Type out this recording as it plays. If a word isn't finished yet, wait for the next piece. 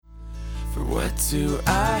For what do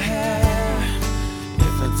I have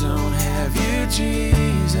if I don't have you,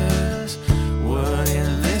 Jesus? What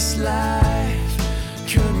in this life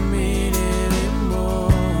could mean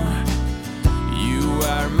anymore? You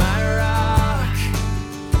are my rock,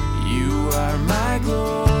 you are my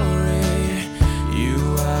glory, you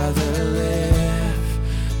are the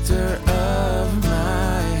lifter of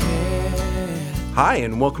my head. Hi,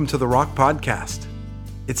 and welcome to the Rock Podcast.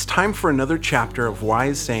 It's time for another chapter of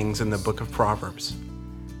wise sayings in the book of Proverbs.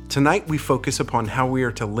 Tonight we focus upon how we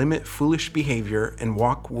are to limit foolish behavior and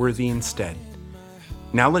walk worthy instead.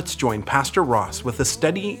 Now let's join Pastor Ross with a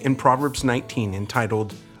study in Proverbs 19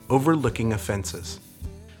 entitled Overlooking Offenses.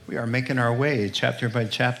 We are making our way chapter by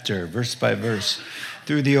chapter, verse by verse,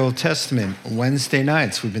 through the Old Testament Wednesday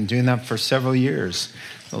nights. We've been doing that for several years.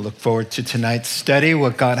 I look forward to tonight's study,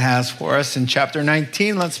 what God has for us in chapter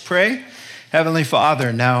 19. Let's pray. Heavenly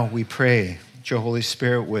Father, now we pray that your Holy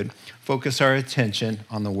Spirit would focus our attention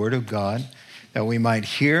on the Word of God, that we might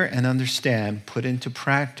hear and understand, put into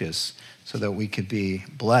practice, so that we could be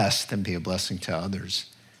blessed and be a blessing to others.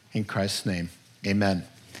 In Christ's name, amen.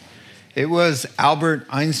 It was Albert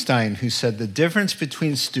Einstein who said the difference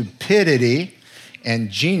between stupidity and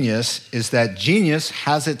genius is that genius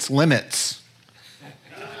has its limits.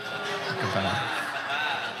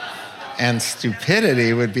 And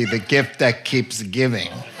stupidity would be the gift that keeps giving.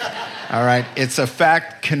 All right, it's a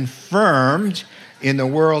fact confirmed in the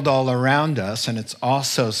world all around us, and it's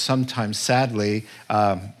also sometimes, sadly,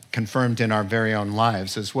 confirmed in our very own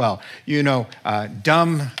lives as well. You know,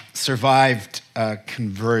 dumb survived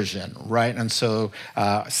conversion, right? And so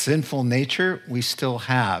sinful nature we still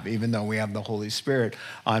have, even though we have the Holy Spirit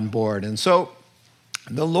on board. And so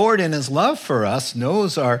the Lord, in his love for us,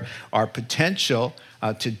 knows our potential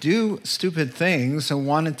to do stupid things and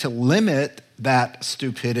wanted to limit that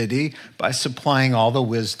stupidity by supplying all the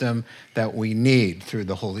wisdom that we need through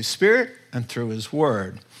the Holy Spirit and through his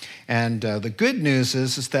word. And the good news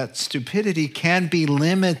is that stupidity can be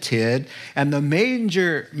limited, and the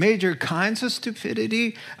major kinds of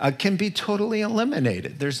stupidity can be totally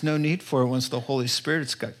eliminated. There's no need for it once the Holy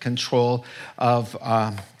Spirit's got control of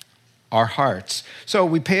our hearts. So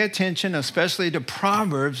we pay attention especially to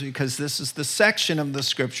Proverbs because this is the section of the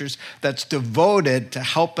scriptures that's devoted to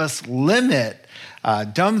help us limit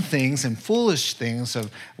dumb things and foolish things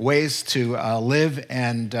of ways to live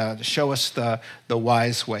and show us the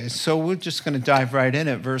wise ways. So we're just going to dive right in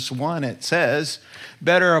at verse 1. It says,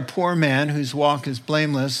 "Better a poor man whose walk is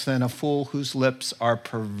blameless than a fool whose lips are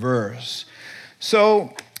perverse."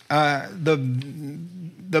 So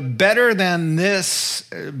the better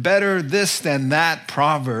this than that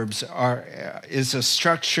Proverbs is a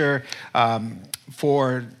structure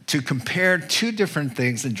to compare two different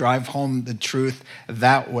things and drive home the truth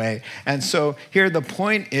that way. And so here the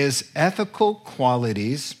point is ethical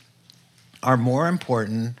qualities are more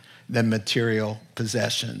important than material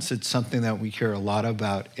possessions. It's something that we hear a lot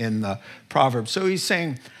about in the Proverbs. So he's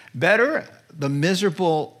saying better the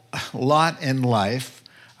miserable lot in life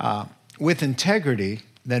with integrity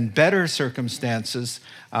than better circumstances,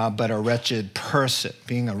 but a wretched person.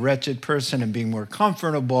 Being a wretched person and being more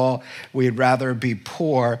comfortable, we'd rather be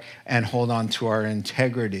poor and hold on to our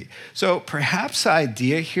integrity. So perhaps the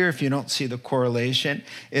idea here, if you don't see the correlation,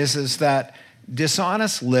 is that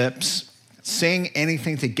dishonest lips, saying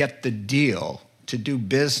anything to get the deal, to do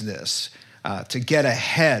business, to get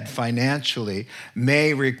ahead financially,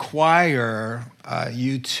 may require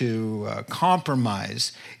you to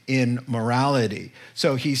compromise in morality.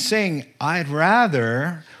 So he's saying, I'd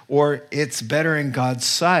rather, or it's better in God's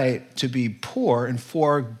sight to be poor and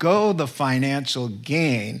forego the financial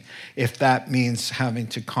gain if that means having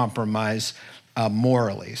to compromise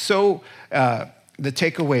morally. So the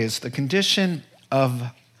takeaway is the condition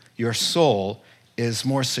of your soul is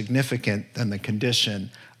more significant than the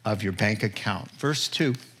condition of your bank account. Verse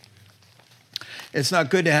 2. It's not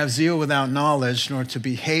good to have zeal without knowledge, nor to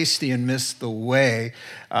be hasty and miss the way.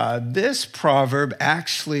 This proverb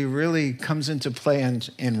actually really comes into play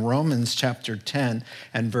in Romans chapter 10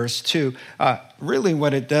 and verse 2. Really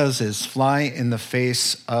what it does is fly in the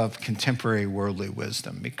face of contemporary worldly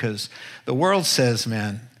wisdom, because the world says,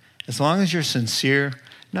 man, as long as you're sincere,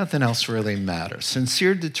 nothing else really matters.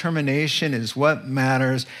 Sincere determination is what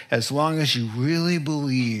matters as long as you really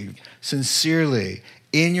believe sincerely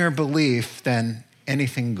in your belief, then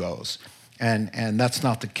anything goes. And that's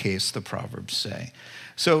not the case, the Proverbs say.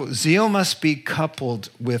 So zeal must be coupled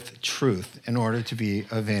with truth in order to be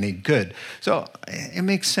of any good. So it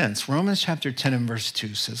makes sense. Romans chapter 10 and verse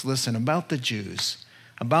 2 says, listen, about the Jews,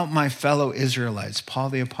 about my fellow Israelites, Paul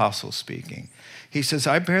the apostle speaking. He says,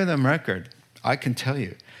 I bear them record. I can tell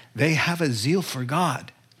you they have a zeal for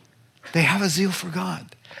God. They have a zeal for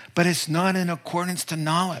God, but it's not in accordance to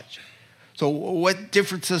knowledge. So what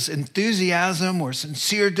difference does enthusiasm or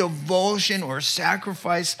sincere devotion or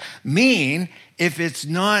sacrifice mean if it's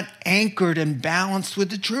not anchored and balanced with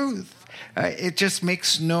the truth? It just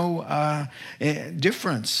makes no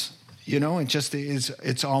difference. It just is,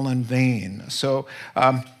 it's all in vain. So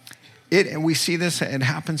we see this, it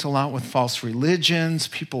happens a lot with false religions.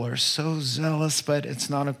 People are so zealous, but it's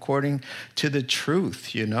not according to the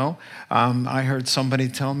truth, I heard somebody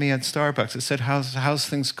tell me at Starbucks, I said, how's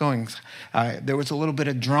things going? There was a little bit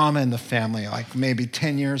of drama in the family, like maybe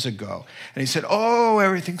 10 years ago. And he said, oh,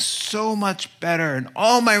 everything's so much better, and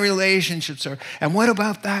all my relationships are, and what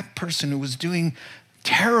about that person who was doing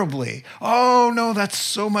terribly? Oh, no, that's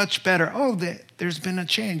so much better. Oh, there's been a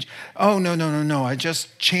change. Oh, no. I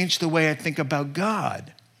just changed the way I think about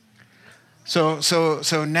God. So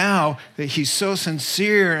now that he's so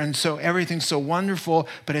sincere and so everything's so wonderful,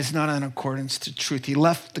 but it's not in accordance to truth. He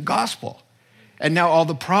left the gospel. And now all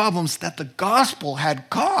the problems that the gospel had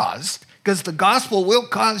caused, because the gospel will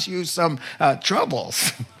cause you some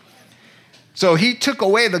troubles. So he took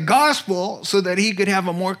away the gospel so that he could have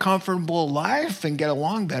a more comfortable life and get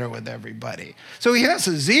along better with everybody. So he has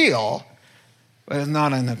a zeal, but it's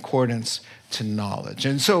not in accordance to knowledge.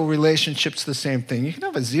 And so relationships, the same thing. You can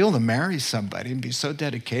have a zeal to marry somebody and be so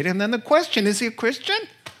dedicated. And then the question, is he a Christian?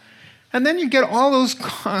 And then you get all those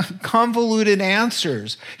convoluted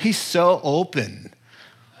answers. He's so open.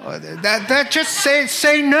 That just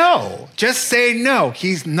say no. Just say no.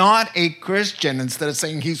 He's not a Christian. Instead of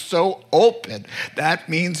saying he's so open, that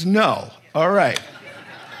means no. All right.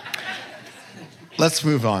 Let's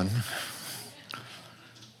move on.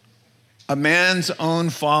 A man's own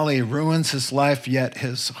folly ruins his life, yet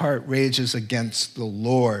his heart rages against the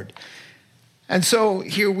Lord. And so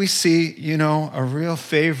here we see, a real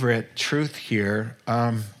favorite truth here.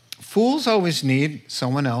 Fools always need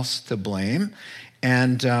someone else to blame.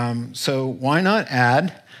 And so why not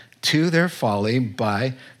add to their folly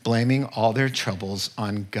by blaming all their troubles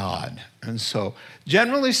on God? And so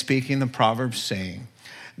generally speaking, the Proverbs saying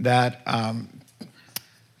that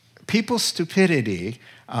people's stupidity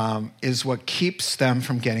is what keeps them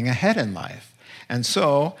from getting ahead in life. And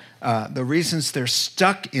so the reasons they're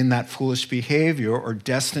stuck in that foolish behavior or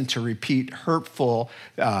destined to repeat hurtful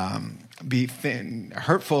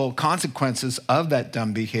consequences of that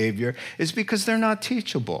dumb behavior is because they're not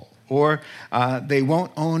teachable, or they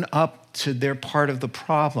won't own up to their part of the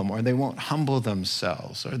problem, or they won't humble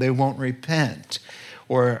themselves, or they won't repent,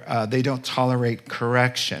 or they don't tolerate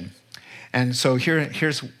correction. And so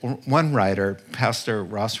here's one writer, Pastor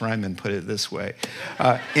Ross Ryman, put it this way.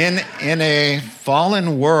 In a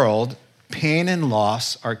fallen world, pain and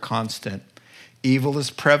loss are constant. Evil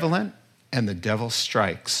is prevalent, and the devil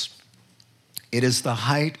strikes. It is the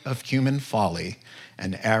height of human folly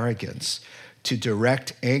and arrogance to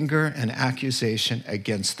direct anger and accusation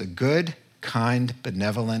against the good, kind,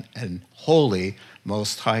 benevolent, and holy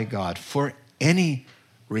Most High God for any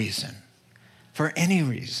reason. For any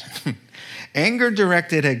reason. Anger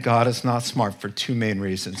directed at God is not smart for two main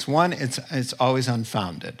reasons. One, it's always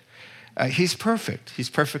unfounded. He's perfect. He's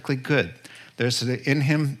perfectly good. In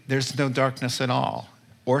him, there's no darkness at all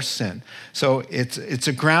or sin. So it's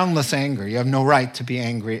a groundless anger. You have no right to be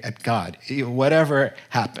angry at God, whatever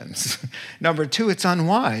happens. Number two, it's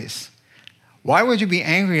unwise. Why would you be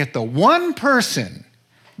angry at the one person,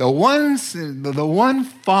 the one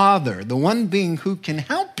Father, the one being who can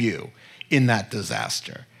help you in that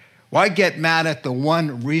disaster? Why get mad at the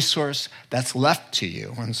one resource that's left to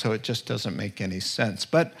you? And so it just doesn't make any sense.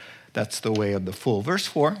 But that's the way of the fool. Verse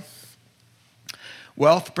 4,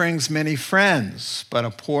 wealth brings many friends, but a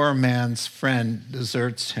poor man's friend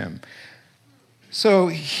deserts him. So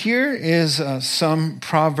here is some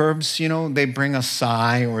Proverbs, they bring a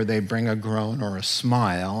sigh or they bring a groan or a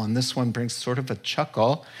smile. And this one brings sort of a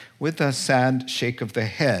chuckle with a sad shake of the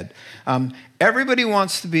head. Everybody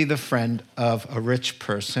wants to be the friend of a rich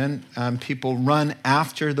person. People run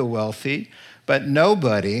after the wealthy, but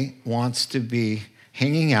nobody wants to be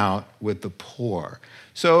hanging out with the poor.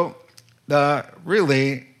 So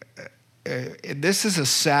this is a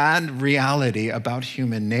sad reality about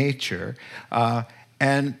human nature,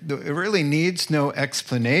 and it really needs no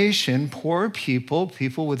explanation. Poor people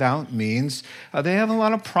without means, they have a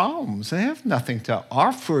lot of problems. They have nothing to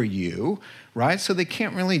offer you, right? So they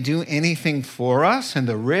can't really do anything for us. And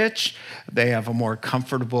the rich, they have a more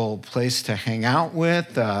comfortable place to hang out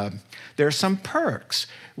with. There are some perks.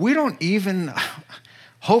 We don't even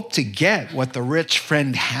hope to get what the rich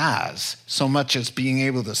friend has, so much as being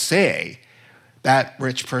able to say, that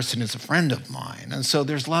rich person is a friend of mine. And so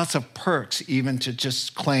there's lots of perks even to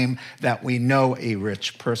just claim that we know a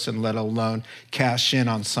rich person, let alone cash in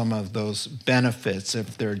on some of those benefits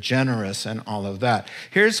if they're generous and all of that.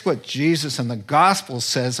 Here's what Jesus in the gospel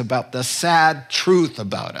says about the sad truth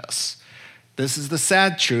about us. This is the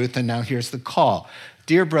sad truth, and now here's the call.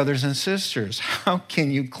 Dear brothers and sisters, how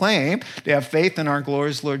can you claim to have faith in our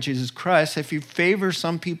glorious Lord Jesus Christ if you favor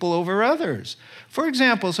some people over others? For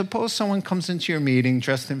example, suppose someone comes into your meeting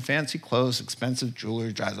dressed in fancy clothes, expensive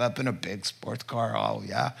jewelry, drives up in a big sports car, oh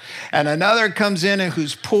yeah, and another comes in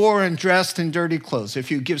who's poor and dressed in dirty clothes.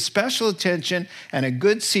 If you give special attention and a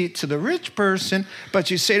good seat to the rich person,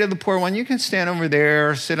 but you say to the poor one, you can stand over there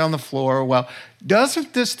or sit on the floor, well,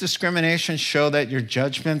 doesn't this discrimination show that your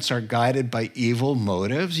judgments are guided by evil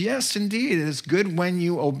motives? Yes, indeed. It is good when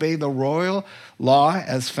you obey the royal law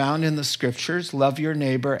as found in the scriptures, love your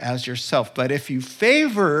neighbor as yourself. But if you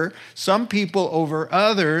favor some people over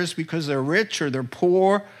others because they're rich or they're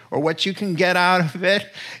poor or what you can get out of it,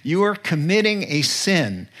 you are committing a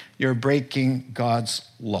sin. You're breaking God's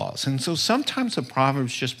laws. And so sometimes the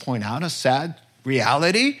Proverbs just point out a sad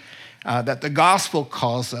reality that the gospel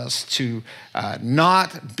calls us to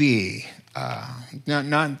not be,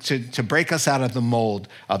 not to break us out of the mold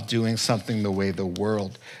of doing something the way the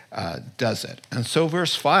world does it. And so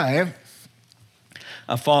verse 5,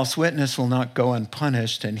 a false witness will not go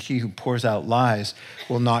unpunished, and he who pours out lies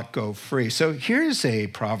will not go free. So here's a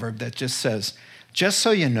proverb that just says, just so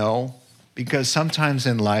you know, because sometimes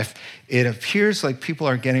in life it appears like people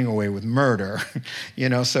are getting away with murder.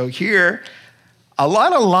 So here, a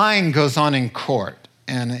lot of lying goes on in court.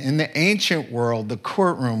 And in the ancient world, the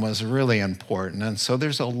courtroom was really important. And so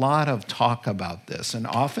there's a lot of talk about this. And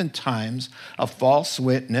oftentimes, a false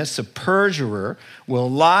witness, a perjurer, will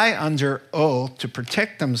lie under oath to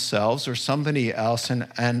protect themselves or somebody else,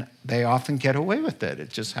 and they often get away with it. It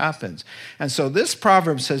just happens. And so this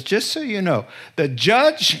proverb says, just so you know, the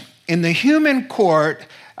judge in the human court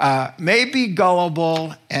may be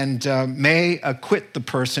gullible and may acquit the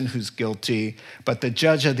person who's guilty, but the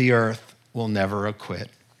judge of the earth will never acquit.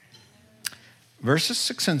 Verses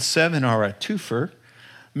 6 and 7 are a twofer.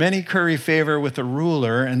 Many curry favor with a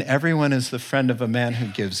ruler, and everyone is the friend of a man who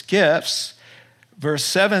gives gifts. Verse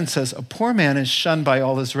 7 says, a poor man is shunned by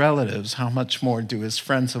all his relatives. How much more do his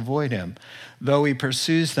friends avoid him? Though he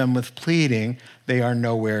pursues them with pleading, they are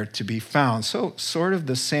nowhere to be found. So sort of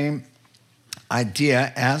the same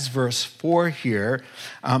idea as verse 4 here.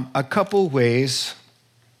 A couple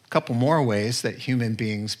more ways that human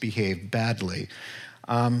beings behave badly.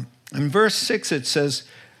 In verse 6, it says,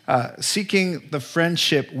 seeking the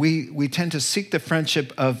friendship, we tend to seek the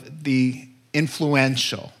friendship of the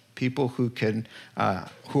influential, people who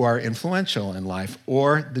are influential in life,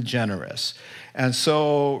 or the generous. And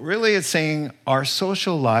so really it's saying our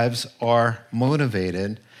social lives are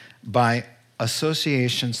motivated by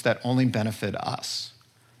associations that only benefit us.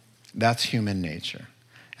 That's human nature.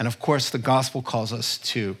 And of course, the gospel calls us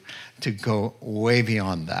to go way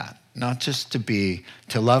beyond that. Not just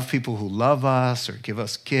to love people who love us or give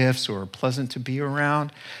us gifts or are pleasant to be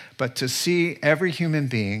around, but to see every human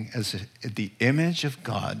being as the image of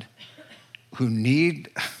God who need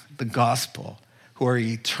the gospel, who are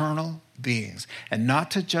eternal beings, and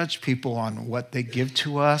not to judge people on what they give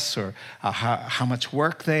to us or how much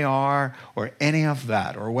work they are or any of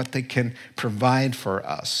that or what they can provide for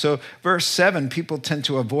us. So verse 7, people tend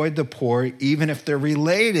to avoid the poor even if they're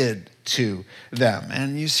related to them.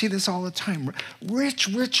 And you see this all the time.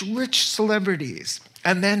 Rich celebrities.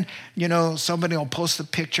 And then, somebody will post a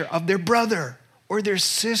picture of their brother or their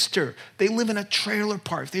sister. They live in a trailer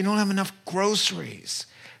park. They don't have enough groceries.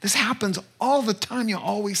 This happens all the time. You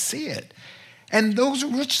always see it. And those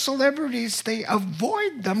rich celebrities, they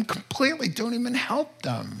avoid them completely, don't even help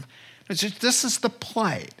them. This is the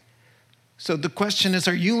plight. So the question is,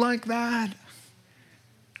 are you like that?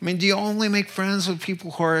 Do you only make friends with people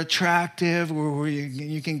who are attractive or where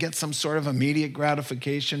you can get some sort of immediate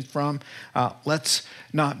gratification from? Let's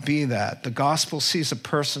not be that. The gospel sees a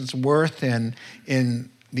person's worth in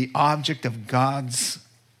the object of God's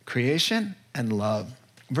creation and love.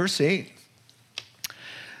 Verse 8,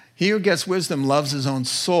 he who gets wisdom loves his own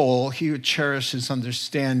soul. He who cherishes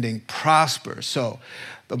understanding prospers. So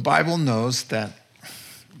the Bible knows that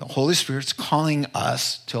the Holy Spirit's calling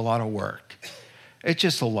us to a lot of work. It's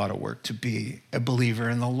just a lot of work to be a believer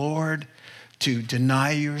in the Lord, to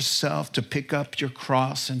deny yourself, to pick up your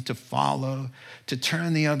cross and to follow, to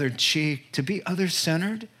turn the other cheek, to be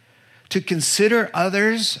other-centered, to consider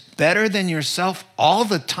others better than yourself all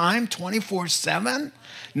the time, 24/7?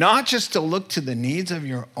 Not just to look to the needs of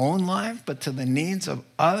your own life, but to the needs of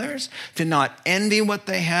others, to not envy what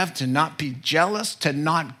they have, to not be jealous, to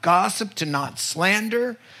not gossip, to not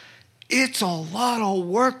slander. It's a lot of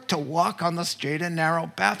work to walk on the straight and narrow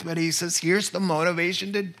path, but he says, here's the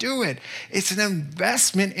motivation to do it. It's an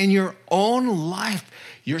investment in your own life.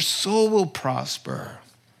 Your soul will prosper.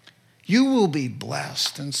 You will be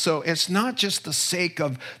blessed. And so it's not just the sake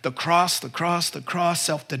of the cross,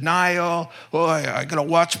 self-denial. Oh, I got to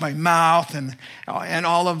watch my mouth and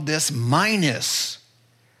all of this minus.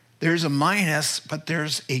 There's a minus, but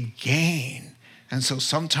there's a gain. And so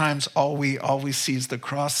sometimes all we see is the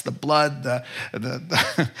cross, the blood,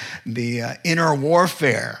 the inner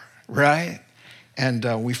warfare, right? And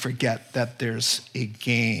we forget that there's a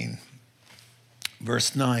gain.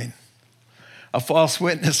 Verse 9. A false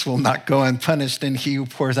witness will not go unpunished, and he who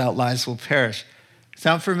pours out lies will perish.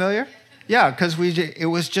 Sound familiar? Yeah, because it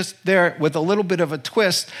was just there with a little bit of a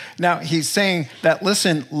twist. Now, he's saying that,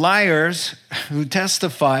 listen, liars who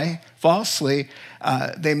testify falsely,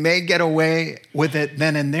 they may get away with it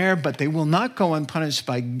then and there, but they will not go unpunished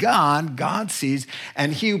by God. God sees,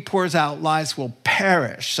 and he who pours out lies will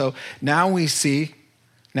perish. So now we see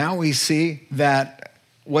that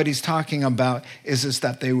what he's talking about is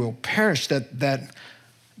that they will perish, that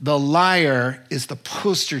the liar is the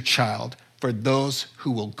poster child for those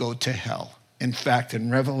who will go to hell. In fact,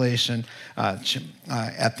 in Revelation,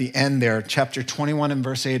 at the end there, chapter 21 and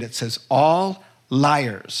verse 8, it says, all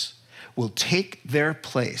liars will take their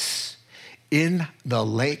place in the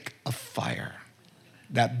lake of fire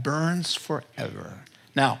that burns forever.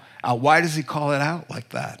 Now, why does he call it out like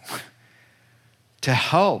that? To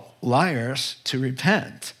help liars to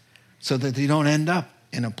repent so that they don't end up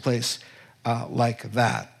in a place like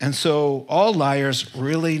that. And so all liars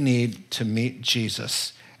really need to meet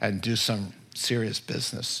Jesus and do some serious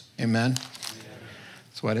business. Amen?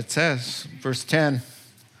 That's what it says. Verse 10.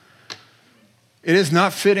 It is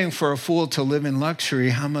not fitting for a fool to live in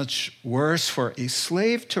luxury. How much worse for a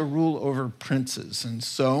slave to rule over princes. And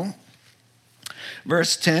so,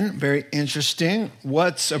 verse 10, very interesting.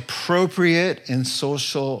 What's appropriate in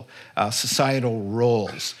social, societal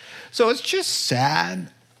roles? So it's just sad.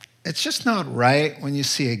 It's just not right when you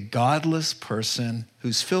see a godless person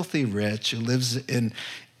who's filthy rich, who lives in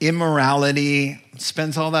immorality,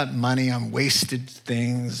 spends all that money on wasted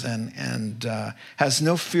things, and has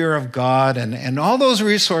no fear of God, and all those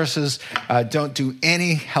resources don't do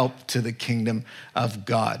any help to the kingdom of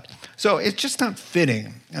God. So it's just not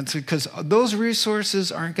fitting. That's because those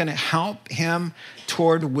resources aren't going to help him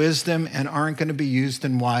toward wisdom and aren't going to be used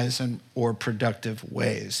in wise or productive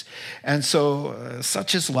ways. And so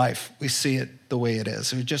such is life. We see it the way it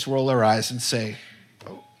is. We just roll our eyes and say,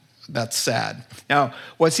 oh, that's sad. Now,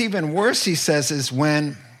 what's even worse, he says, is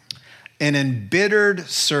when an embittered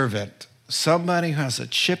servant, somebody who has a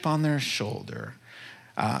chip on their shoulder,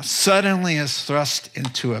 suddenly is thrust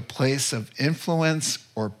into a place of influence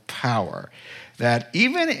or power, that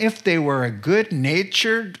even if they were a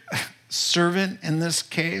good-natured servant in this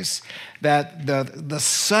case, that the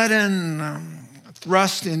sudden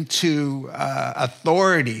thrust into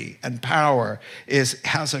authority and power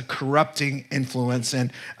has a corrupting influence,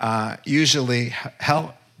 and usually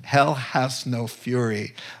hell has no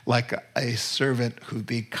fury like a servant who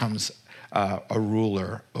becomes a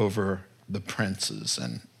ruler over the princes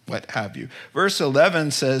and what have you. Verse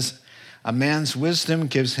 11 says, a man's wisdom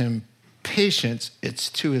gives him patience. It's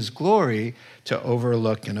to his glory to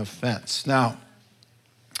overlook an offense. Now,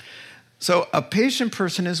 so a patient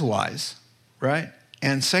person is wise, right?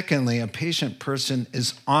 And secondly, a patient person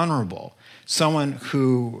is honorable, someone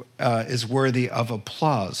who is worthy of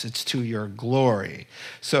applause. It's to your glory.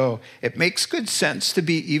 So it makes good sense to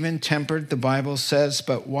be even-tempered, the Bible says,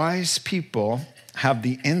 but wise people have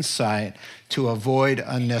the insight to avoid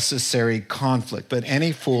unnecessary conflict. But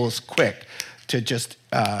any fool is quick to just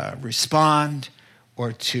respond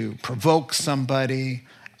or to provoke somebody.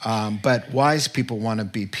 But wise people want to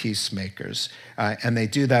be peacemakers, and they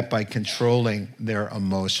do that by controlling their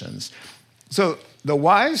emotions. So the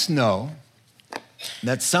wise know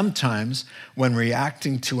that sometimes when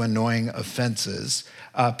reacting to annoying offenses,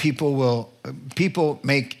 people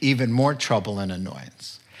make even more trouble and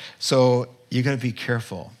annoyance. So you got to be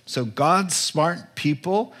careful. So God's smart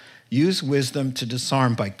people use wisdom to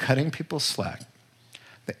disarm by cutting people slack.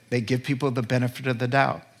 They give people the benefit of the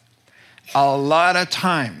doubt. A lot of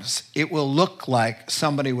times, it will look like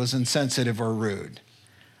somebody was insensitive or rude.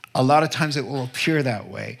 A lot of times it will appear that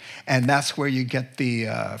way. And that's where you get the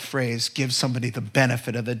phrase, give somebody the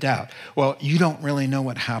benefit of the doubt. Well, you don't really know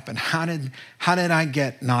what happened. How did I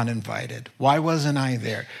get not invited? Why wasn't I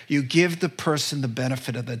there? You give the person the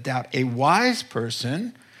benefit of the doubt. A wise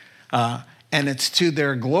person, and it's to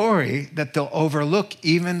their glory that they'll overlook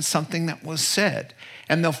even something that was said.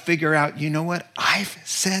 And they'll figure out, you know what? I've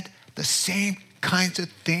said the same kinds of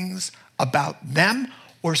things about them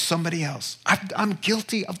or somebody else. I'm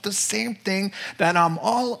guilty of the same thing that I'm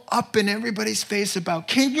all up in everybody's face about.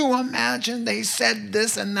 Can you imagine they said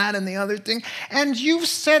this and that and the other thing? And you've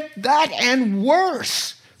said that and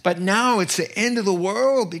worse. But now it's the end of the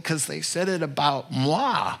world because they said it about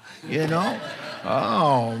moi, you know?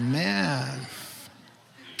 Oh, man.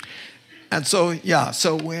 And so,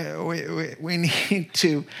 we need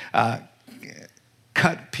to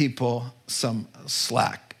cut people some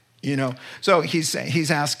slack. You know, so he's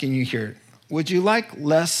asking you here, would you like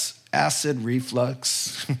less acid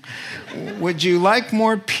reflux? Would you like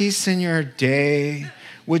more peace in your day?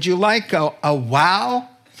 Would you like a wow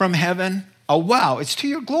from heaven? A wow, it's to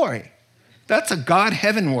your glory. That's a God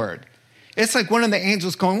heaven word. It's like one of the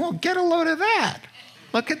angels going, well, get a load of that.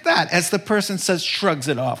 Look at that. As the person says, shrugs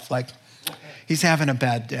it off like he's having a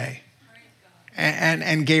bad day.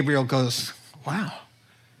 And Gabriel goes, wow,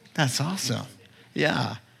 that's awesome.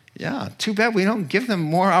 Yeah, too bad we don't give them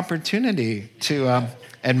more opportunity to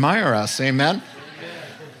admire us. Amen?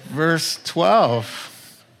 Verse 12.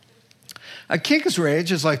 A king's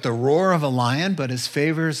rage is like the roar of a lion, but his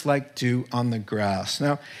favor is like dew on the grass.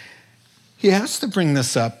 Now, he has to bring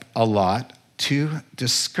this up a lot to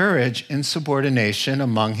discourage insubordination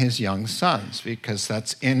among his young sons, because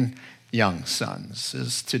that's in young sons,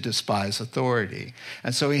 is to despise authority.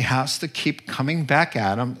 And so he has to keep coming back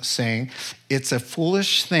at him, saying it's a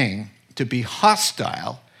foolish thing to be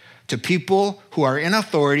hostile to people who are in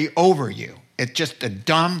authority over you. It's just a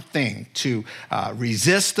dumb thing to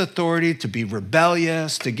resist authority, to be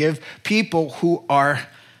rebellious, to give people who are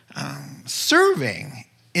serving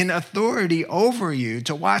in authority over you,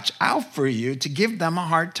 to watch out for you, to give them a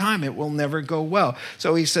hard time. It will never go well.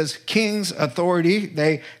 So he says, kings, authority,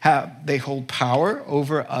 they hold power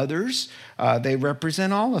over others. They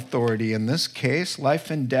represent all authority in this case,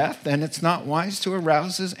 life and death, and it's not wise to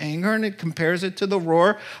arouse his anger, and it compares it to the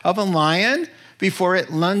roar of a lion before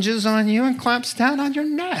it lunges on you and clamps down on your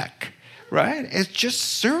neck, right? It just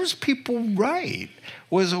serves people right.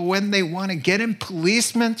 Was when they want to get in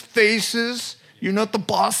policemen's faces, you're not the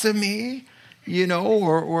boss of me, you know,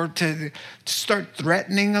 or to start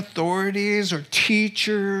threatening authorities or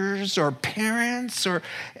teachers or parents, or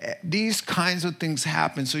these kinds of things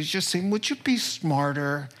happen. So he's just saying, would you be smart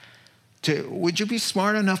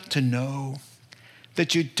enough to know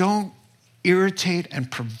that you don't irritate and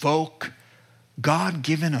provoke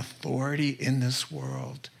God-given authority in this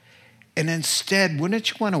world? And instead, wouldn't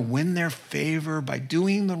you want to win their favor by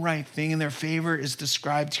doing the right thing? And their favor is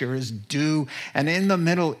described here as dew. And in the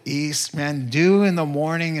Middle East, man, dew in the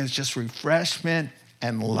morning is just refreshment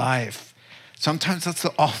and life. Sometimes that's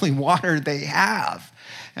the only water they have.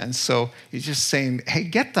 And so he's just saying, hey,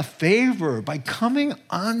 get the favor by coming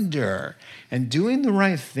under and doing the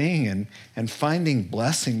right thing and finding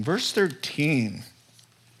blessing. Verse 13,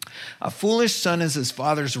 a foolish son is his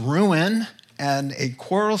father's ruin, and a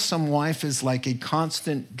quarrelsome wife is like a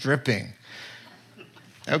constant dripping.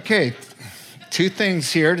 Okay, two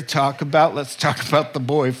things here to talk about. Let's talk about the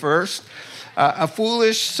boy first. A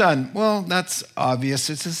foolish son. Well, that's obvious.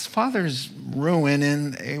 It's his father's ruin,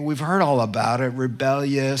 and we've heard all about it.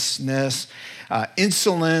 Rebelliousness,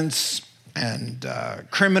 insolence, and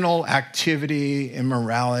criminal activity,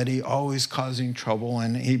 immorality, always causing trouble.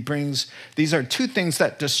 And these are two things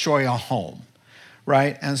that destroy a home.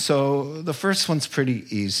 Right? And so the first one's pretty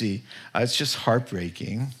easy. It's just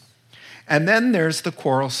heartbreaking. And then there's the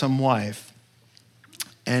quarrelsome wife.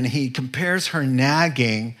 And he compares her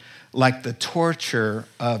nagging like the torture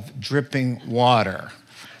of dripping water.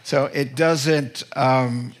 So it doesn't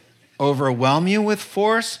overwhelm you with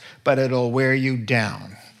force, but it'll wear you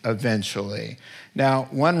down eventually. Now,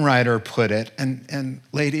 one writer put it, and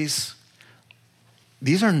ladies,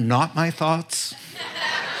 these are not my thoughts.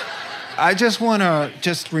 I just want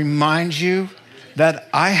to remind you that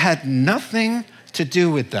I had nothing to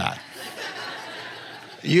do with that.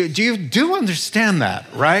 You do understand that,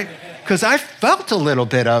 right? Because I felt a little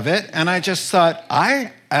bit of it, and I just thought,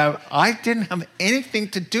 I didn't have anything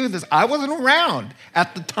to do with this. I wasn't around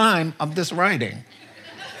at the time of this writing.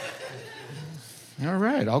 All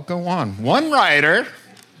right, I'll go on. One writer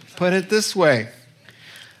put it this way.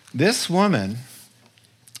 This woman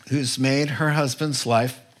who's made her husband's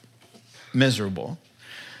life miserable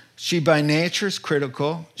She by nature is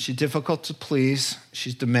critical. She's difficult to please.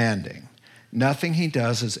 She's demanding. Nothing he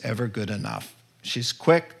does is ever good enough. She's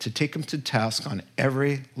quick to take him to task on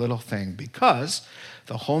every little thing because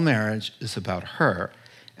the whole marriage is about her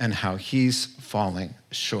and how he's falling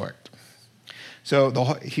short. So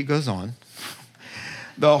he goes on.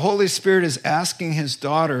 The Holy Spirit is asking his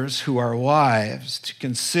daughters who are wives to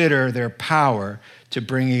consider their power to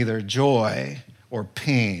bring either joy or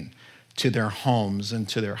pain to their homes and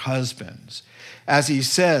to their husbands. As he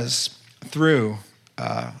says through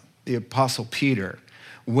the Apostle Peter,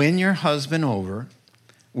 win your husband over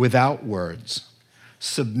without words,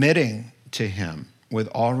 submitting to him with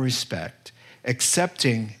all respect,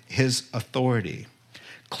 accepting his authority.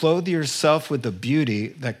 Clothe yourself with the beauty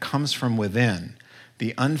that comes from within,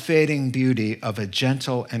 the unfading beauty of a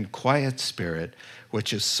gentle and quiet spirit,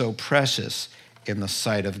 which is so precious in the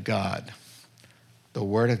sight of God. The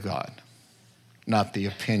word of God, not the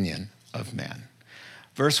opinion of man.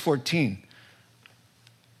 Verse 14,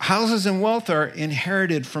 houses and wealth are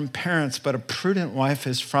inherited from parents, but a prudent wife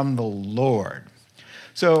is from the Lord.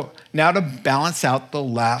 So now to balance out the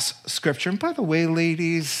last scripture, and by the way,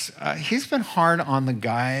 ladies, he's been hard on the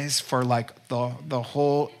guys for like the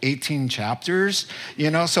whole 18 chapters,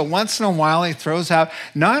 so once in a while he throws out,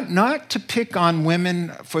 not to pick on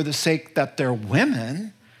women for the sake that they're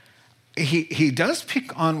women. He does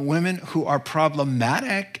pick on women who are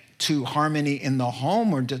problematic to harmony in the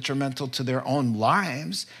home or detrimental to their own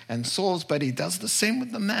lives and souls, but he does the same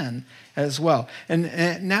with the men as well.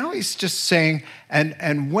 And now he's just saying,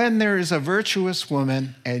 and when there is a virtuous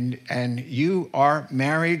woman and you are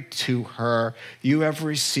married to her, you have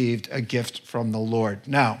received a gift from the Lord.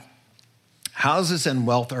 Now, houses and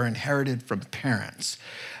wealth are inherited from parents.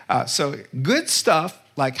 So good stuff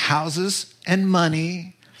like houses and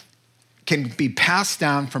money can be passed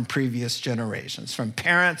down from previous generations, from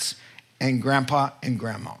parents and grandpa and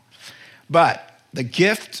grandma. But the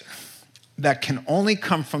gift that can only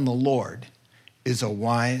come from the Lord is a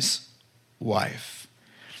wise wife.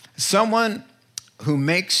 Someone who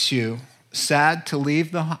makes you sad to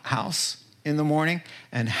leave the house in the morning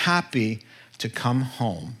and happy to come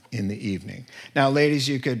home in the evening. Now, ladies,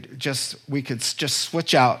 we could just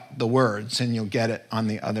switch out the words and you'll get it on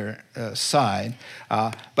the other side.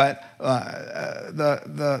 But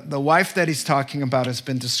the wife that he's talking about has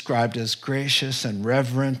been described as gracious and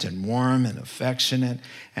reverent and warm and affectionate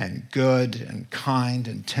and good and kind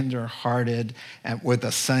and tender-hearted and with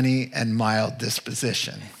a sunny and mild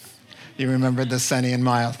disposition. You remember the sunny and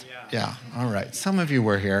mild? Yeah, all right. Some of you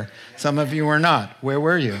were here. Some of you were not. Where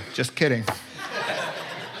were you? Just kidding.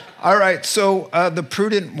 All right, so the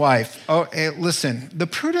prudent wife. Oh, hey, listen, the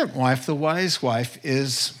prudent wife, the wise wife,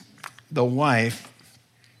 is the wife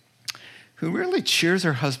who really cheers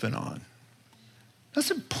her husband on.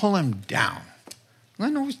 Doesn't pull him down.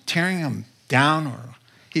 Not always tearing him down, or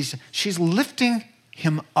she's lifting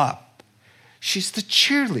him up. She's the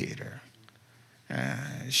cheerleader.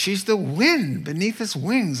 She's the wind beneath his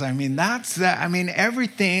wings. I mean, that's that. I mean,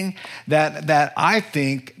 everything that I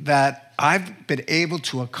think that I've been able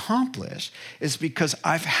to accomplish is because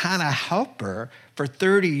I've had a helper for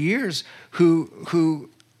 30 years who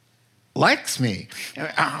likes me,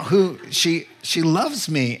 who she loves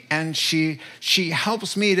me, and she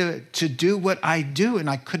helps me to do what I do, and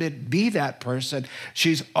I couldn't be that person.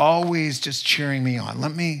 She's always just cheering me on.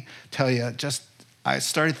 Let me tell you, I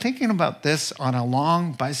started thinking about this on a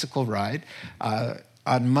long bicycle ride.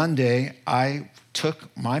 On Monday, I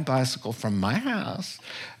took my bicycle from my house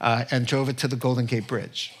and drove it to the Golden Gate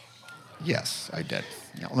Bridge. Yes, I did.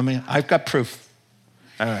 I've got proof.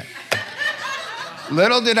 All right.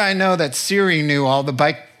 Little did I know that Siri knew all the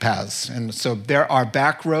bike paths. And so there are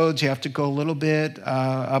back roads. You have to go a little bit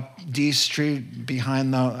up D Street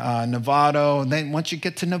behind the Novato. And then once you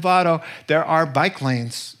get to Novato, there are bike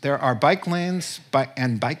lanes. There are bike lanes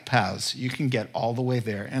and bike paths. You can get all the way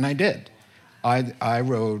there. And I did. I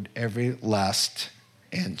rode every last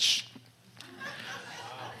inch.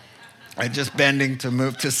 I'm just bending to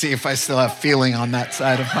move to see if I still have feeling on that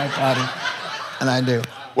side of my body. And I do.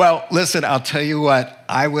 Well, listen, I'll tell you what.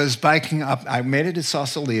 I was biking up. I made it to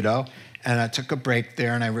Sausalito, and I took a break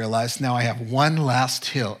there, and I realized now I have one last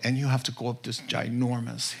hill, and you have to go up this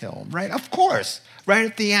ginormous hill, right? Of course, right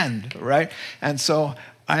at the end, right? And so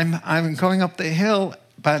I'm going up the hill,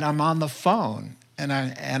 but I'm on the phone, and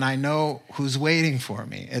I know who's waiting for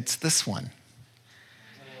me. It's this one.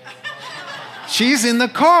 She's in the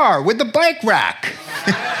car with the bike rack.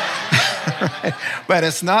 Right? But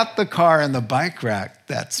it's not the car and the bike rack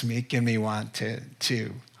that's making me want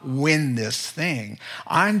to win this thing.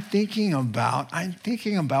 I'm thinking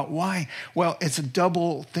about why. Well, it's a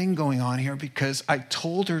double thing going on here because I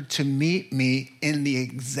told her to meet me in the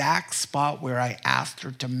exact spot where I asked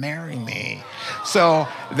her to marry me. So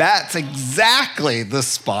that's exactly the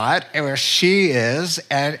spot where she is.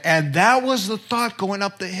 And that was the thought going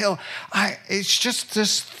up the hill. It's just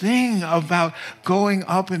this thing about going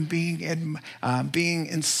up and being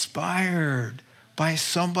inspired by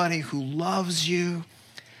somebody who loves you.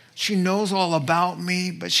 She knows all about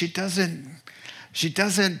me, but she doesn't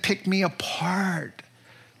pick me apart.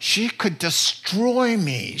 She could destroy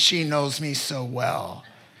me. She knows me so well.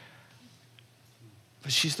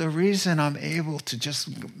 But she's the reason I'm able to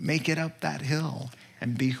just make it up that hill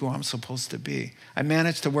and be who I'm supposed to be. I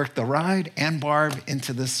managed to work the ride and Barb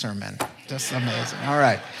into this sermon. Just amazing. All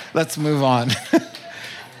right, let's move on.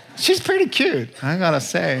 She's pretty cute, I gotta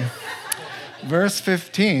say. Verse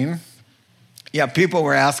 15. Yeah, people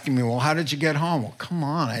were asking me, well, how did you get home? Well, come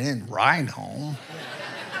on, I didn't ride home.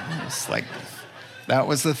 It's like, that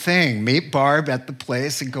was the thing. Meet Barb at the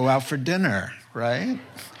place and go out for dinner, right?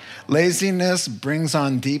 Laziness brings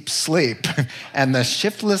on deep sleep, and the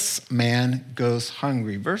shiftless man goes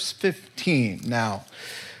hungry. Verse 15 now.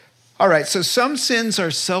 All right, so some sins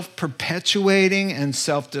are self-perpetuating and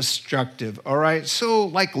self-destructive, all right? So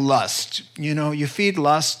like lust, you feed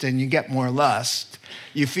lust and you get more lust.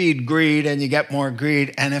 You feed greed and you get more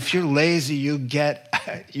greed. And if you're lazy, you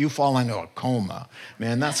fall into a coma.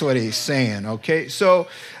 Man, that's what he's saying, okay? So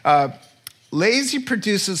lazy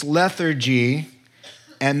produces lethargy,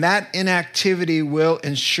 and that inactivity will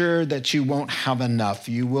ensure that you won't have enough.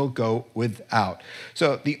 You will go without.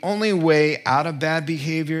 So the only way out of bad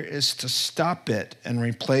behavior is to stop it and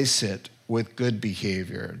replace it with good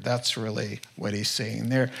behavior. That's really what he's saying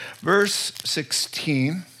there. Verse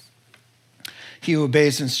 16. He who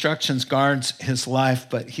obeys instructions guards his life,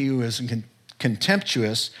 but he who is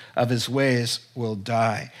contemptuous of his ways will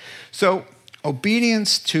die. So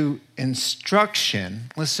obedience to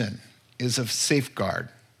instruction, listen, is a safeguard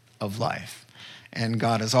of life. And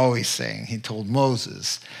God is always saying, he told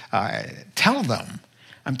Moses, tell them,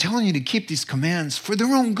 I'm telling you to keep these commands for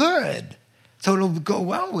their own good, so it'll go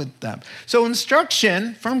well with them. So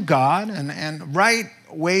instruction from God and right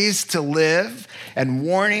ways to live and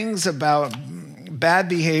warnings about bad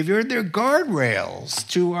behavior, they're guardrails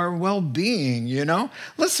to our well-being,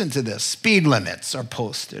 Listen to this. Speed limits are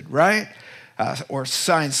posted, right? Or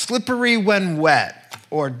signs, slippery when wet,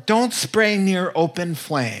 or don't spray near open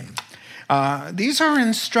flame. These are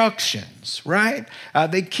instructions, right?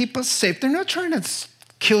 They keep us safe. They're not trying to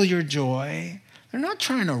kill your joy. They're not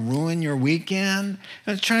trying to ruin your weekend.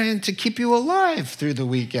 They're trying to keep you alive through the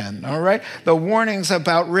weekend, all right? The warnings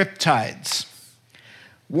about riptides.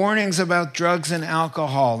 Warnings about drugs and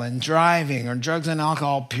alcohol and driving, or drugs and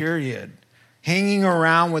alcohol, period. Hanging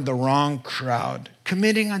around with the wrong crowd.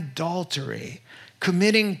 Committing adultery.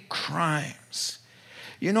 Committing crimes.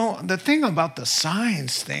 The thing about the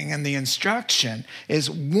signs thing and the instruction is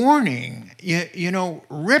warning,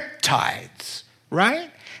 riptides, right?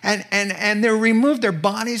 And they're removed, their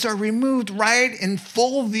bodies are removed right in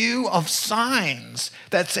full view of signs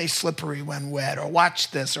that say slippery when wet, or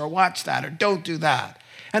watch this, or watch that, or don't do that.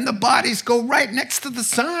 And the bodies go right next to the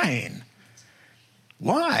sign.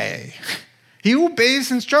 Why? He who obeys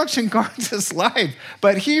instruction guards his life,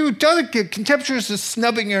 but he who doesn't get contemptuous is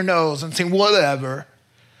snubbing your nose and saying, whatever,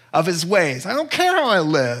 of his ways. I don't care how I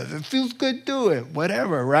live. It feels good, do it,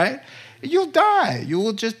 whatever, right? You'll die. You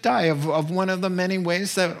will just die of one of the many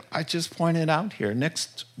ways that I just pointed out here.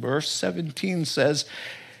 Next, verse 17 says,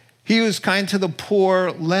 he who is kind to the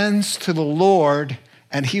poor lends to the Lord,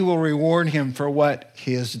 and he will reward him for what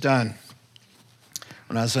he has done.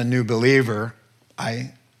 When I was a new believer,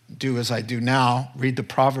 I do as I do now, read the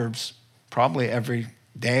Proverbs probably every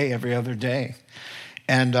day, every other day.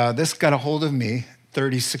 And this got a hold of me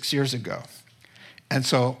 36 years ago. And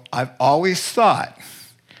so I've always thought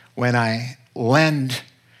when I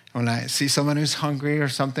see someone who's hungry or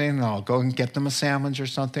something, I'll go and get them a sandwich or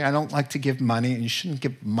something. I don't like to give money, and you shouldn't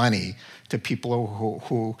give money to people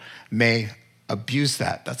who may abuse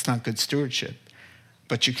that. That's not good stewardship.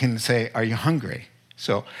 But you can say, are you hungry?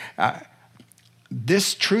 So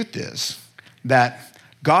this truth is that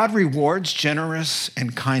God rewards generous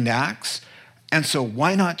and kind acts. And so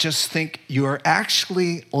why not just think you're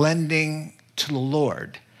actually lending to the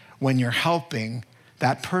Lord when you're helping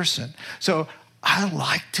that person? So I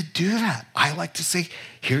like to do that. I like to say,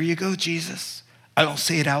 here you go, Jesus. I don't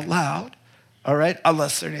say it out loud, all right?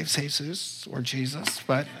 Unless their name's Jesus or Jesus,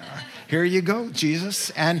 but here you go, Jesus.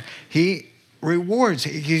 And he rewards.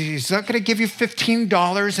 He's not going to give you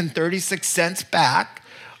 $15.36 back,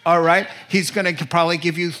 All right? He's going to probably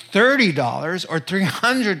give you $30 or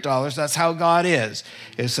 $300. That's how God is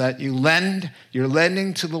that you're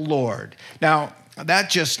lending to the Lord. Now,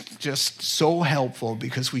 that's just so helpful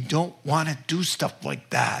because we don't want to do stuff like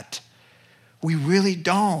that. We really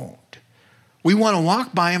don't. We want to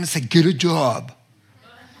walk by him and say, get a job.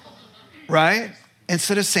 Right?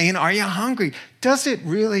 Instead of saying, are you hungry? Does it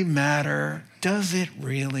really matter? Does it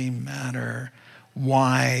really matter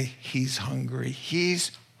why he's hungry?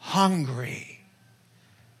 He's hungry.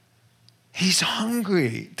 He's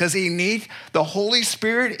hungry. Does he need the Holy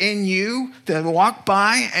Spirit in you to walk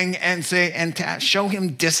by and say and to show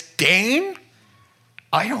him disdain?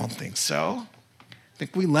 I don't think so. I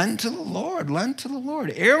think we lend to the Lord. Lend to the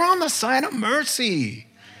Lord. Err on the side of mercy.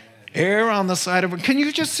 Err on the side of... Can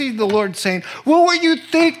you just see the Lord saying, what were you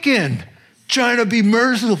thinking? Trying to be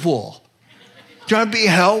merciful. Trying to be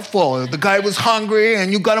helpful. The guy was hungry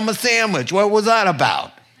and you got him a sandwich. What was that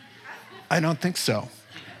about? I don't think so.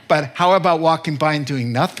 But how about walking by and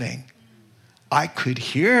doing nothing? I could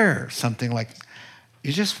hear something like,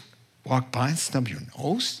 you just walk by and stub your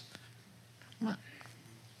nose?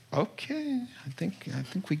 Okay, I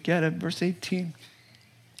think we get it. Verse 18.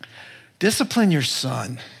 Discipline your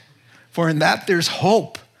son, for in that there's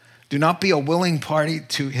hope. Do not be a willing party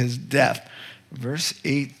to his death. Verse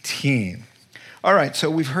 18. All right, so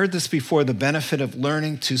we've heard this before, the benefit of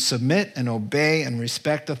learning to submit and obey and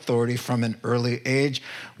respect authority from an early age,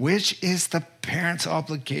 which is the parent's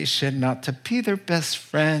obligation not to be their best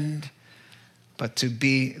friend, but to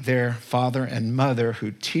be their father and mother who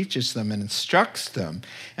teaches them and instructs them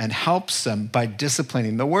and helps them by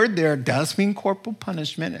disciplining. The word there does mean corporal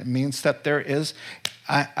punishment. It means that there is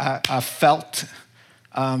a felt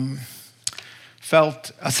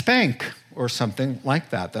a spank or something like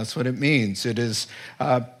that. That's what it means. It is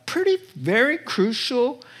very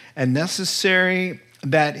crucial and necessary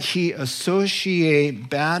that he associate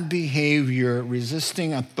bad behavior,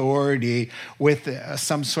 resisting authority, with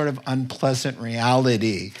some sort of unpleasant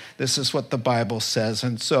reality. This is what the Bible says.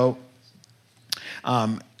 And so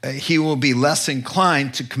he will be less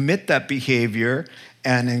inclined to commit that behavior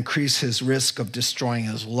and increase his risk of destroying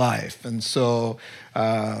his life. And so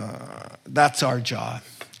that's our job.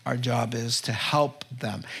 Our job is to help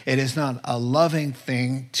them. It is not a loving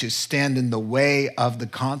thing to stand in the way of the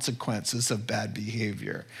consequences of bad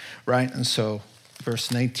behavior, right? And so, verse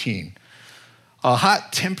 19, a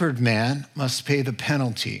hot-tempered man must pay the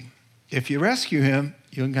penalty. If you rescue him,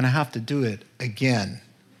 you're going to have to do it again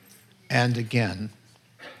and again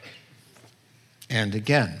and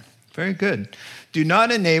again. Very good. Do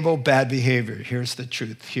not enable bad behavior. Here's the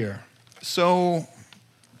truth here. So,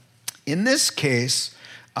 in this case,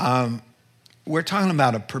 we're talking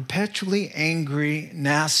about a perpetually angry,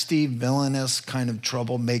 nasty, villainous, kind of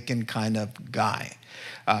troublemaking kind of guy.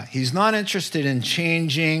 He's not interested in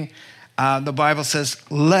changing. The Bible says,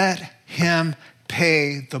 let him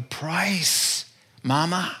pay the price.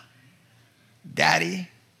 Mama, daddy,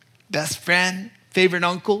 best friend, favorite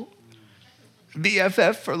uncle,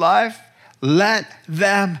 BFF for life. Let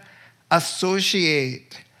them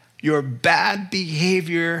associate your bad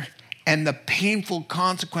behavior and the painful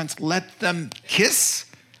consequence, let them kiss,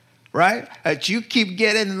 right? That you keep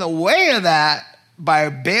getting in the way of that by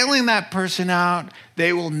bailing that person out,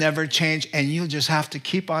 they will never change, and you'll just have to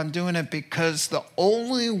keep on doing it, because the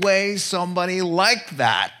only way somebody like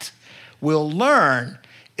that will learn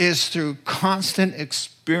is through constant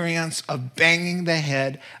experience of banging the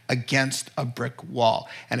head against a brick wall.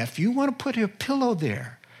 And if you want to put a pillow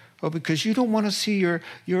there, well, because you don't want to see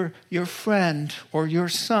your friend or your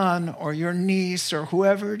son or your niece or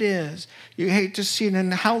whoever it is, you hate to see it.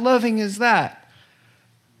 And how loving is that?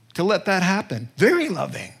 To let that happen. Very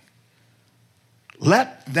loving.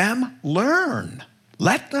 Let them learn.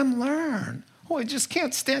 Let them learn. Oh, I just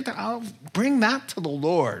can't stand that. I'll bring that to the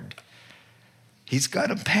Lord. He's got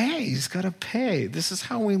to pay. He's got to pay. This is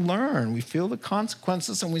how we learn. We feel the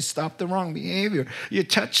consequences and we stop the wrong behavior. You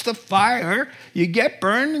touch the fire, you get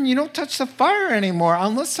burned, and you don't touch the fire anymore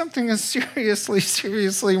unless something is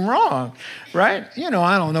seriously wrong, right? You know,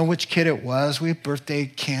 I don't know which kid it was. We had birthday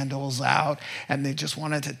candles out, and they just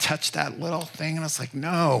wanted to touch that little thing, and it's like,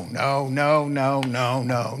 no.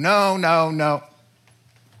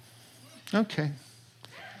 Okay.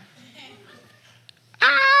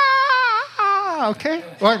 Okay.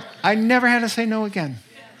 Well, I never had to say no again.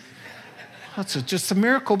 That's just a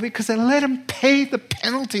miracle, because I let him pay the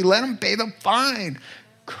penalty, let him pay the fine.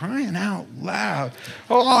 Crying out loud.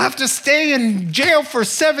 Oh, I'll have to stay in jail for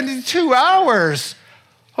 72 hours.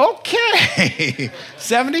 Okay.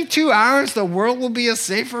 72 hours, the world will be a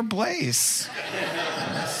safer place.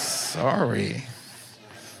 Sorry.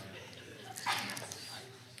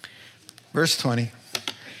 Verse 20.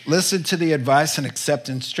 Listen to the advice and accept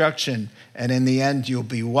instruction, and in the end you'll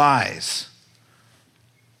be wise.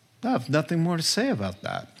 I have nothing more to say about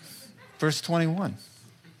that. Verse 21.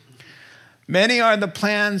 Many are the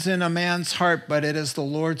plans in a man's heart, but it is the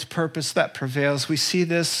Lord's purpose that prevails. We see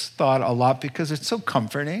this thought a lot because it's so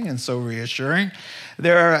comforting and so reassuring.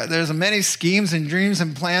 There's many schemes and dreams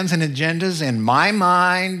and plans and agendas in my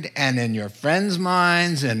mind and in your friends'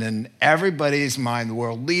 minds and in everybody's mind, the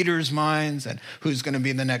world leaders' minds, and who's going to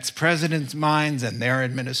be the next president's minds and their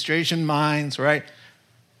administration minds, right?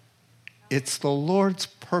 It's the Lord's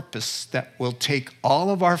purpose that will take all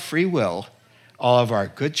of our free will, all of our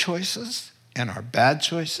good choices, and our bad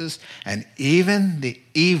choices, and even the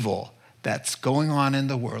evil that's going on in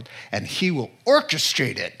the world, and he will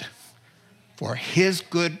orchestrate it for his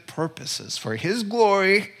good purposes, for his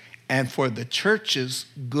glory, and for the church's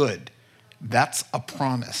good. That's a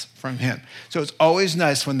promise from him. So it's always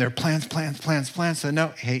nice when there are plans. So no,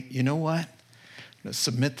 hey, you know what? I'm going to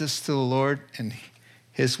submit this to the Lord, and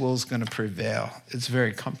his will is going to prevail. It's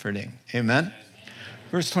very comforting. Amen?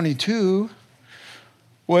 Verse 22,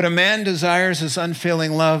 what a man desires is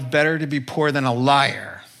unfailing love, better to be poor than a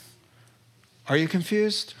liar. Are you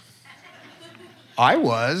confused? I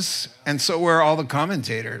was, and so were all the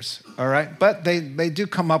commentators, all right? But they do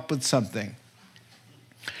come up with something.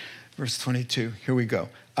 Verse 22, here we go.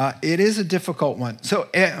 It is a difficult one. So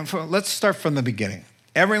let's start from the beginning.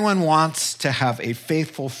 Everyone wants to have a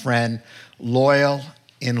faithful friend, loyal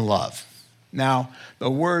in love. Now,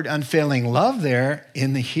 the word unfailing love there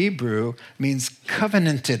in the Hebrew means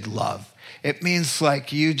covenanted love. It means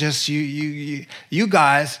like you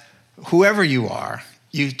guys, whoever you are,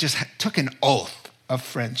 you just took an oath of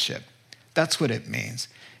friendship. That's what it means.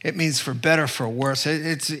 It means for better, for worse.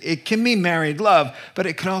 It can mean married love, but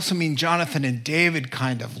it can also mean Jonathan and David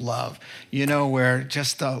kind of love, where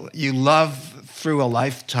just you love through a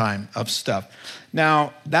lifetime of stuff.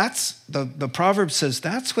 Now, that's the proverb says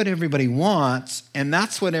that's what everybody wants, and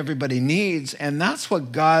that's what everybody needs, and that's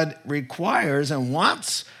what God requires and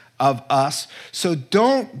wants of us. So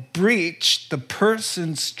don't breach the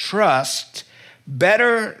person's trust.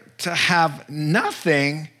 Better to have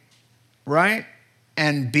nothing, right?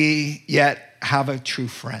 And yet have a true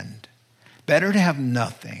friend. Better to have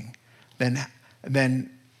nothing and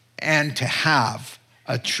to have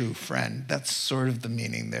a true friend. That's sort of the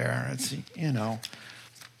meaning there. It's,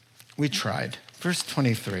 we tried. Verse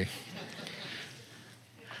 23.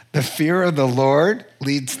 The fear of the Lord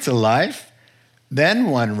leads to life. Then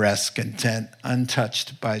one rests content,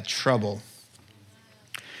 untouched by trouble.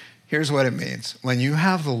 Here's what it means. When you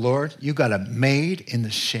have the Lord, you got a maid in the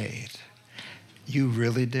shade. You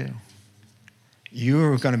really do. You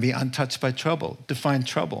are going to be untouched by trouble. Define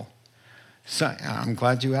trouble. So I'm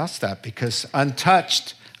glad you asked that, because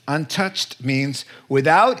untouched means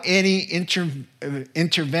without any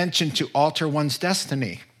intervention to alter one's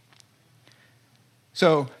destiny.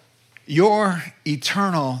 So your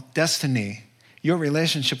eternal destiny, your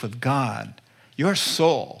relationship with God, your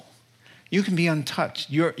soul, you can be untouched.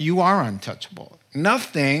 You are untouchable.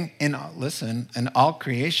 Nothing in all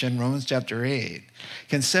creation, Romans chapter 8,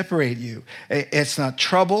 can separate you. It's not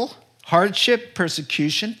trouble, hardship,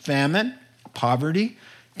 persecution, famine, poverty,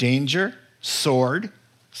 danger, sword,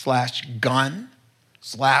 /gun,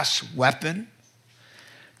 /weapon,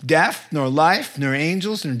 death, nor life, nor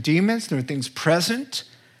angels, nor demons, nor things present,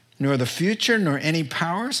 nor the future, nor any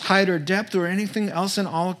powers, height or depth, or anything else in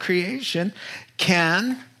all creation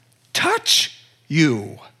can touch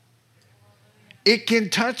you. It can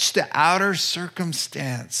touch the outer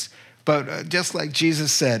circumstance. But just like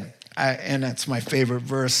Jesus said, and that's my favorite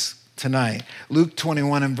verse tonight, Luke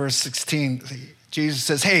 21 and verse 16, Jesus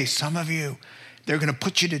says, hey, some of you, they're going to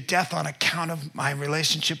put you to death on account of my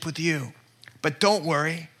relationship with you. But don't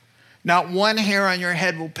worry, not one hair on your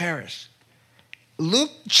head will perish.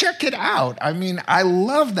 Luke, check it out. I mean, I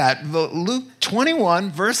love that. Luke 21,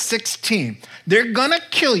 verse 16. They're going to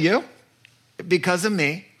kill you because of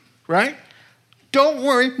me, right? Don't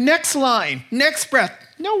worry. Next line, next breath.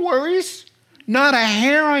 No worries. Not a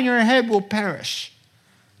hair on your head will perish.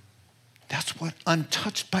 That's what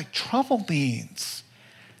untouched by trouble means.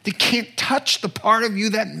 They can't touch the part of you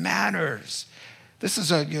that matters. This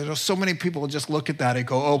is so many people just look at that and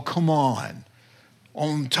go, oh, come on.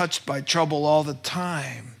 I'm touched by trouble all the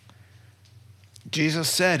time. Jesus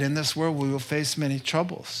said, in this world we will face many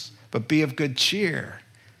troubles, but be of good cheer.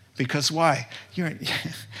 Because why? You're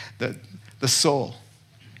the soul,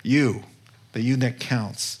 the you that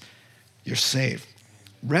counts, you're saved.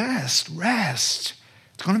 Rest.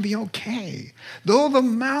 It's going to be okay. Though the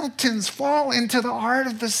mountains fall into the heart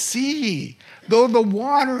of the sea, though the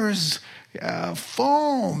waters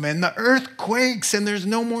foam and the earth quakes and there's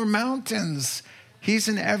no more mountains. He's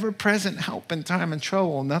an ever-present help in time of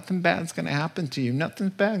trouble. Nothing bad's going to happen to you.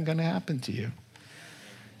 Nothing's bad going to happen to you.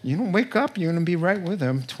 You don't wake up, you're going to be right with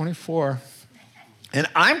him 24. And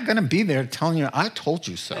I'm going to be there telling you, I told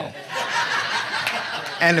you so.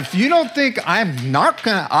 And if you don't think I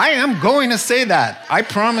am going to say that. I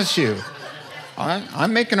promise you.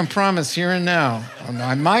 I'm making a promise here and now.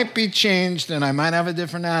 I might be changed and I might have a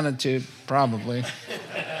different attitude, probably.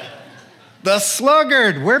 The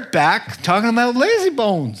sluggard, we're back talking about lazy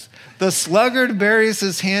bones. The sluggard buries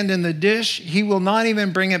his hand in the dish. He will not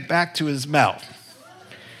even bring it back to his mouth.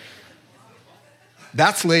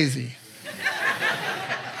 That's lazy.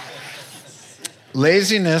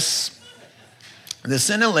 Laziness, the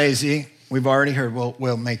sin of lazy, we've already heard,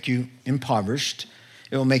 will make you impoverished.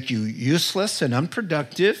 It will make you useless and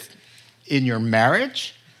unproductive in your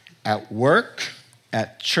marriage, at work,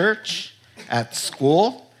 at church, at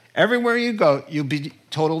school. Everywhere you go, you'll be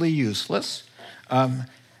totally useless.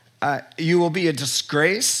 You will be a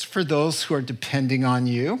disgrace for those who are depending on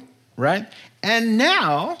you, right? And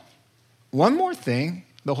now, one more thing,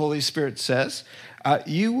 the Holy Spirit says,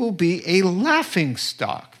 you will be a laughing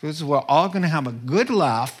stock. We're all going to have a good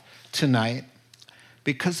laugh tonight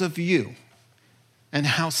because of you and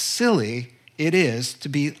how silly it is to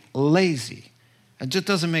be lazy. It just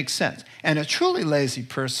doesn't make sense. And a truly lazy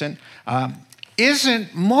person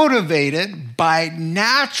isn't motivated by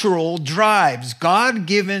natural drives,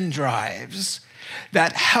 God-given drives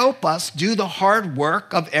that help us do the hard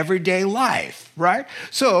work of everyday life, right?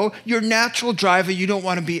 So your natural driver, you don't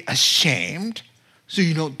want to be ashamed, so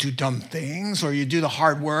you don't do dumb things, or you do the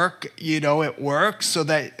hard work, at work so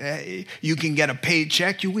that you can get a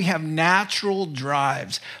paycheck. We have natural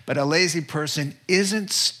drives, but a lazy person isn't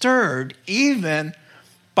stirred even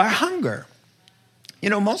by hunger.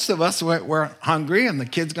 Most of us, we're hungry and the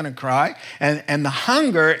kid's going to cry, and the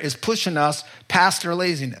hunger is pushing us past our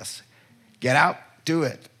laziness. Get out, do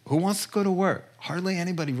it. Who wants to go to work? Hardly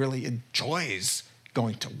anybody really enjoys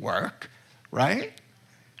going to work, right?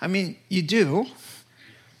 I mean, you do.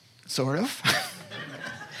 Sort of.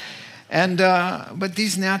 But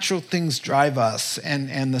these natural things drive us,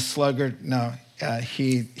 and the sluggard, no,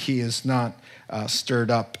 he is not stirred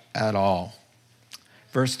up at all.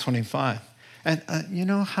 Verse 25. And you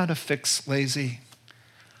know how to fix lazy?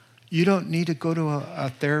 You don't need to go to a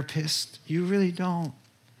therapist. You really don't.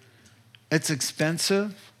 It's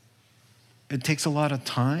expensive. It takes a lot of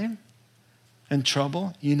time and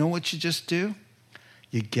trouble. You know what you just do?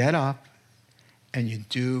 You get up and you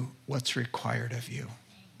do what's required of you.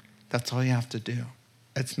 That's all you have to do.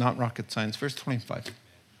 It's not rocket science. Verse 25.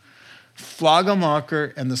 Flog a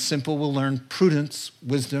mocker, and the simple will learn prudence,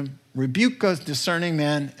 wisdom. Rebuke a discerning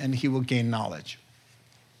man, and he will gain knowledge.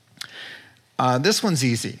 This one's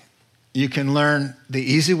easy. You can learn the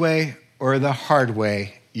easy way or the hard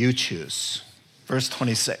way. You choose. Verse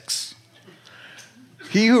 26.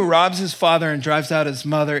 He who robs his father and drives out his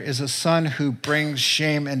mother is a son who brings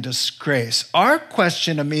shame and disgrace. Our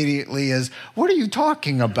question immediately is, what are you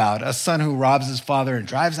talking about? A son who robs his father and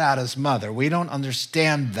drives out his mother. We don't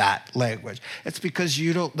understand that language. It's because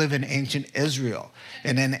you don't live in ancient Israel.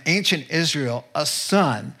 And in ancient Israel, a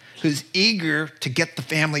son who's eager to get the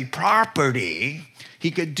family property,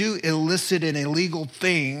 he could do illicit and illegal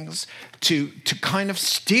things to kind of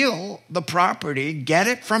steal the property, get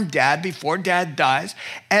it from dad before dad dies,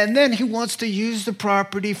 and then he wants to use the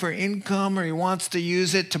property for income, or he wants to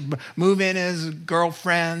use it to move in his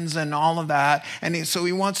girlfriends and all of that. And so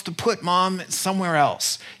he wants to put mom somewhere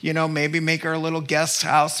else, maybe make her a little guest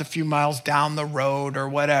house a few miles down the road or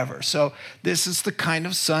whatever. So this is the kind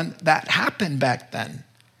of son that happened back then.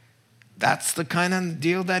 That's the kind of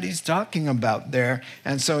deal that he's talking about there.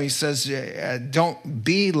 And so he says, don't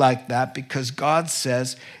be like that, because God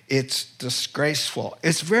says it's disgraceful.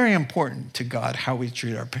 It's very important to God how we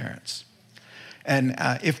treat our parents. And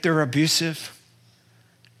if they're abusive,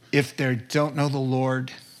 if they don't know the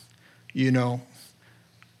Lord, we don't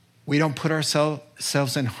put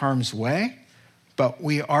ourselves in harm's way, but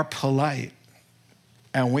we are polite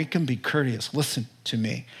and we can be courteous. Listen to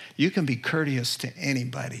me. You can be courteous to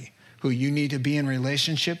anybody who you need to be in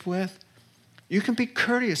relationship with. You can be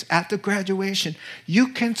courteous at the graduation. You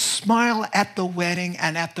can smile at the wedding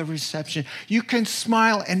and at the reception. You can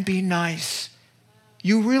smile and be nice.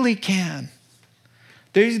 You really can.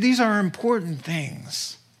 These are important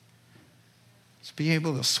things. To be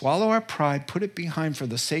able to swallow our pride, put it behind for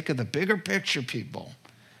the sake of the bigger picture, people,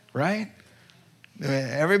 right?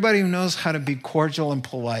 Everybody who knows how to be cordial and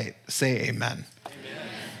polite, say amen.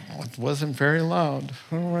 it wasn't very loud.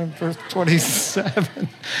 Verse 27.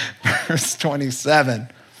 Verse 27.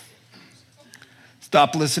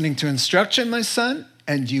 Stop listening to instruction, my son,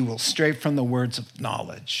 and you will stray from the words of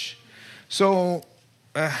knowledge. So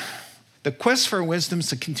the quest for wisdom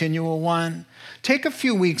is a continual one. Take a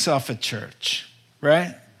few weeks off of church,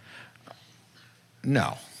 right?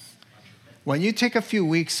 No. When you take a few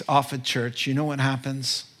weeks off of church, you know what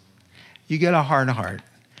happens? You get a hard heart.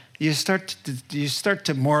 You start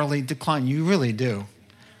to morally decline. You really do.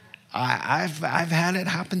 I've had it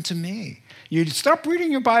happen to me. You stop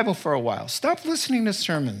reading your Bible for a while. Stop listening to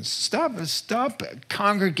sermons. Stop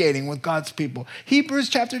congregating with God's people. Hebrews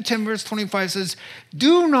chapter 10, verse 25 says,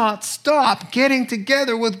 do not stop getting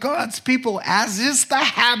together with God's people, as is the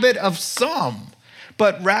habit of some.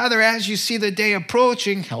 But rather, as you see the day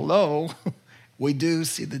approaching, we do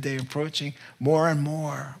see the day approaching more and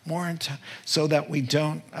more so that we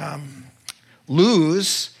don't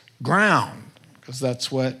lose ground, because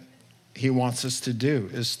that's what he wants us to do,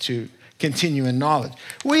 is to continue in knowledge.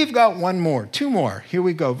 We've got two more. Here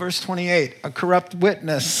we go. Verse 28, a corrupt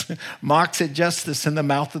witness mocks at justice, and the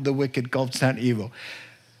mouth of the wicked gulps down evil.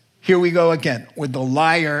 Here we go again with the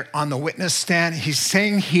liar on the witness stand. He's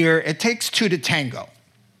saying here, it takes two to tango.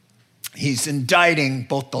 He's indicting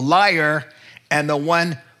both the liar and the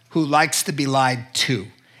one who likes to be lied to,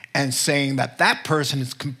 and saying that person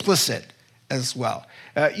is complicit as well.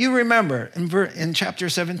 You remember in chapter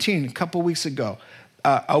 17, a couple weeks ago,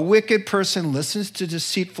 a wicked person listens to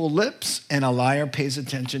deceitful lips, and a liar pays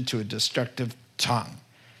attention to a destructive tongue.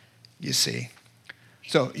 You see?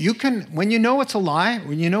 So you can, when you know it's a lie,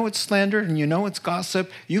 when you know it's slander, and you know it's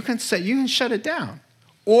gossip, you can shut it down.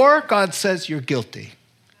 Or God says you're guilty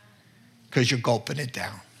because you're gulping it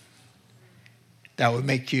down. That would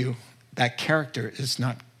make that character is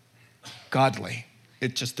not godly.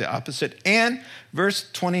 It's just the opposite. And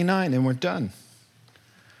verse 29, and we're done.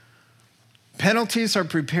 Penalties are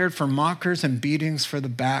prepared for mockers and beatings for the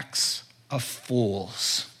backs of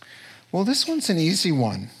fools. Well, this one's an easy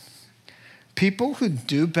one. People who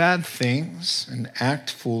do bad things and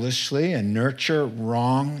act foolishly and nurture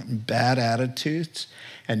wrong and bad attitudes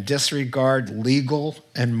and disregard legal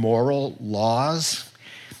and moral laws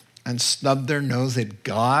and snub their nose at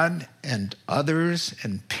God and others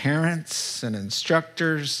and parents and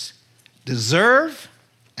instructors deserve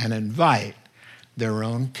and invite their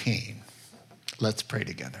own pain. Let's pray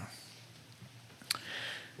together.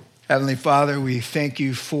 Heavenly Father, we thank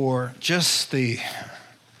you for just the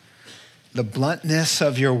bluntness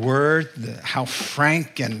of your word, how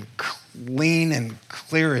frank and clean and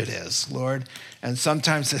clear it is, Lord. And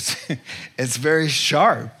sometimes it's very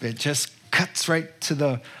sharp. It just cuts right to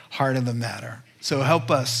the heart of the matter. So help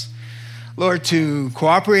us, Lord, to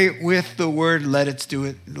cooperate with the word. Let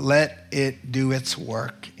it do its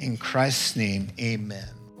work. In Christ's name, amen.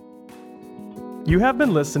 You have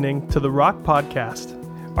been listening to the Rock Podcast.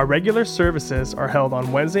 Our regular services are held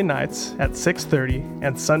on Wednesday nights at 6:30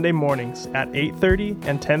 and Sunday mornings at 8:30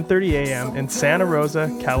 and 10:30 a.m. in Santa Rosa,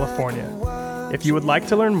 California. If you would like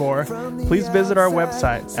to learn more, please visit our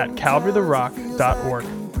website at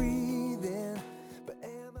calvarytherock.org.